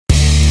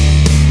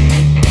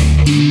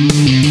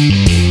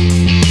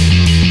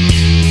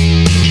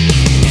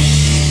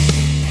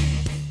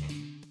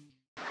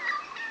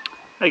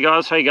Hey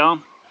guys, how you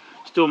going?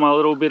 Just doing my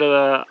little bit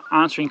of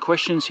answering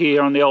questions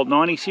here on the old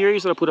 90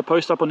 series that I put a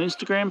post up on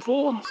Instagram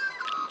for.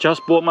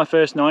 Just bought my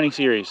first 90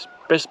 series.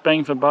 Best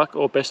bang for buck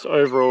or best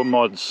overall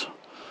mods?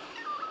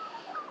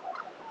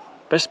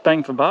 Best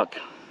bang for buck?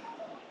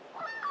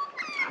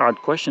 Hard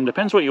question.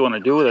 Depends what you want to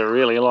do with it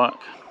really. Like,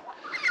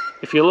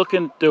 if you're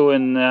looking at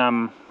doing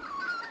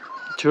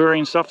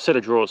touring stuff, set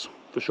of drawers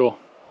for sure.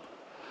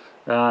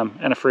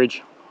 And a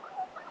fridge.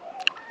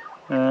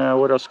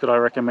 What else could I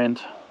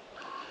recommend?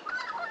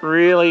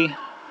 Really,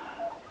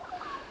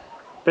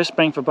 best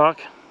bang for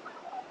buck,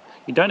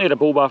 you don't need a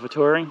bull bar for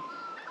touring.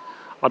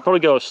 I'd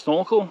probably go a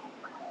snorkel.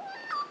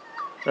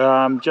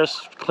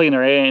 Just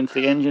cleaner air into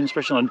the engine,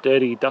 especially on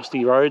dirty,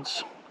 dusty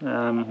roads.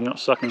 You're not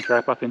sucking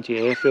crap up into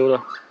your air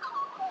filter.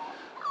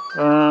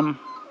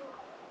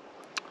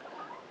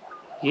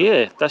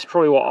 Yeah, that's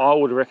probably what I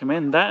would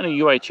recommend. That and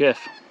a UHF,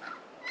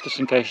 just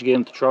in case you get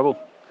into trouble.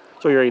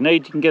 That's all you really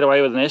need. You can get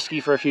away with an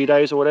esky for a few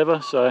days or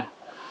whatever. So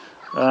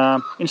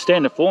in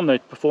standard form, they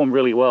perform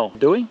really well.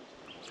 Doing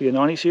for your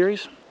 90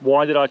 series.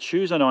 Why did I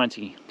choose a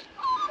 90?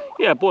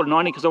 Yeah, I bought a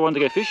 90 because I wanted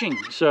to go fishing.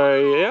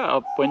 So yeah, I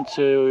went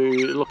to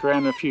look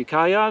around a few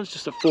car yards,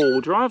 just at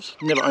four-wheel drives.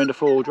 Never owned a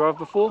four-wheel drive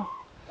before.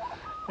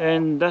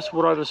 And that's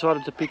what I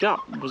decided to pick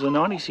up, was a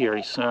 90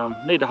 series.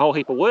 Need a whole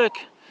heap of work.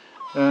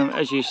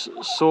 As you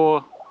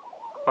saw,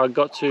 I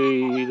got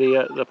to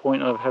the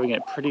point of having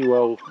it pretty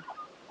well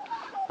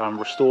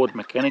restored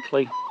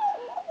mechanically.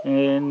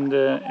 And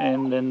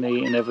then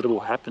the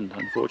inevitable happened,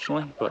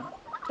 unfortunately, but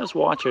that's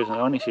why I chose the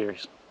 90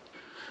 series.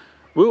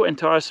 Wheel and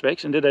tyre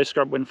specs, and did they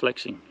scrub when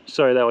flexing?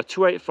 So they were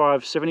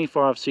 285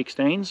 75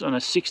 16s on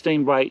a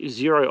 16 x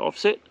 0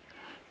 offset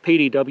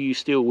PDW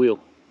steel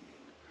wheel,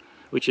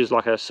 which is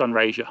like a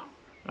Sunraysia.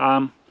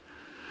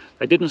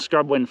 They didn't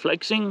scrub when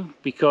flexing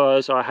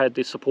because I had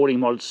the supporting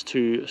mods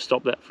to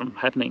stop that from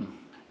happening.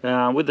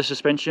 With the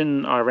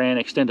suspension, I ran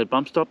extended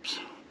bump stops,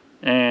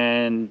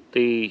 and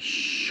the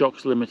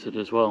shocks limited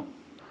as well.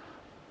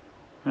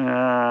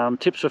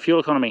 Tips for fuel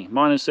economy.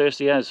 Mine is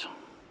thirsty as.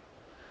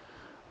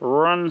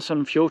 Run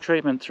some fuel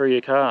treatment through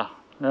your car.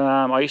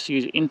 I used to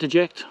use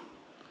Interject.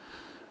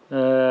 What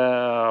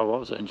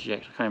was it,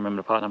 Interject? I can't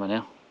remember the part number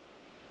now.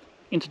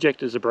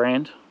 Interject is a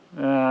brand.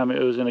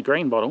 It was in a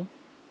green bottle.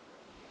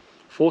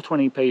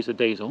 420p's of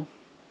diesel.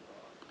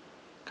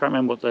 Can't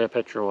remember what the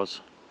petrol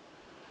was.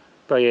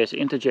 But yes,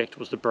 Interject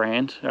was the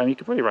brand. You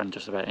could probably run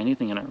just about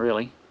anything in it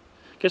really.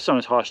 Get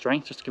some high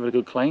strength just to give it a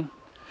good clean.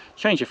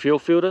 Change your fuel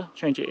filter,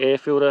 change your air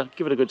filter,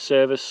 give it a good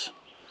service.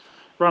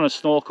 Run a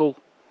snorkel,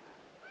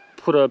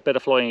 put a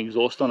better flowing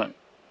exhaust on it,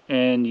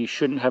 and you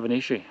shouldn't have an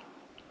issue.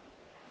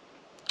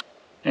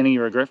 Any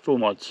regretful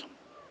mods?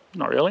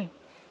 Not really.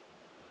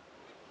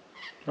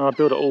 I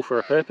built it all for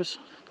a purpose.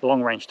 The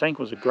long range tank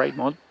was a great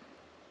mod.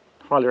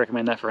 Highly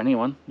recommend that for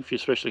anyone,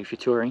 especially if you're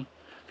touring.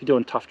 If you're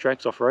doing tough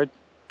tracks off-road,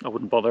 I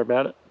wouldn't bother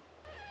about it.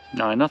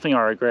 No, nothing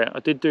I regret.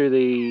 I did do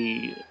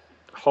the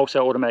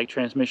wholesale automatic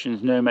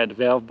transmissions Nomad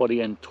valve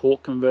body and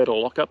torque converter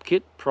lockup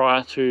kit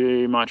prior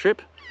to my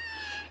trip,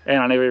 and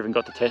I never even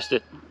got to test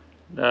it.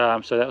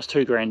 So that was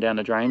 $2 grand down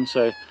the drain.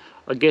 So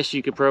I guess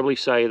you could probably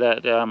say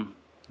that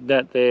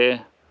that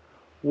there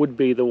would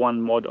be the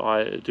one mod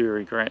I do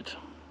regret.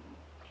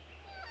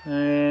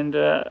 And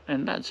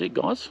that's it,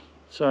 guys.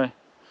 So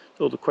that's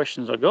all the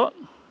questions I got.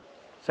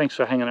 Thanks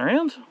for hanging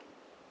around.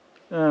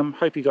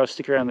 Hope you guys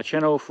stick around the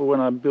channel for when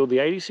I build the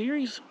 80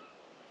 series,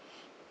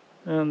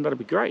 and that'll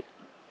be great.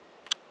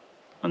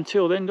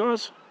 Until then,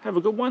 guys, have a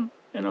good one,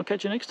 and I'll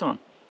catch you next time.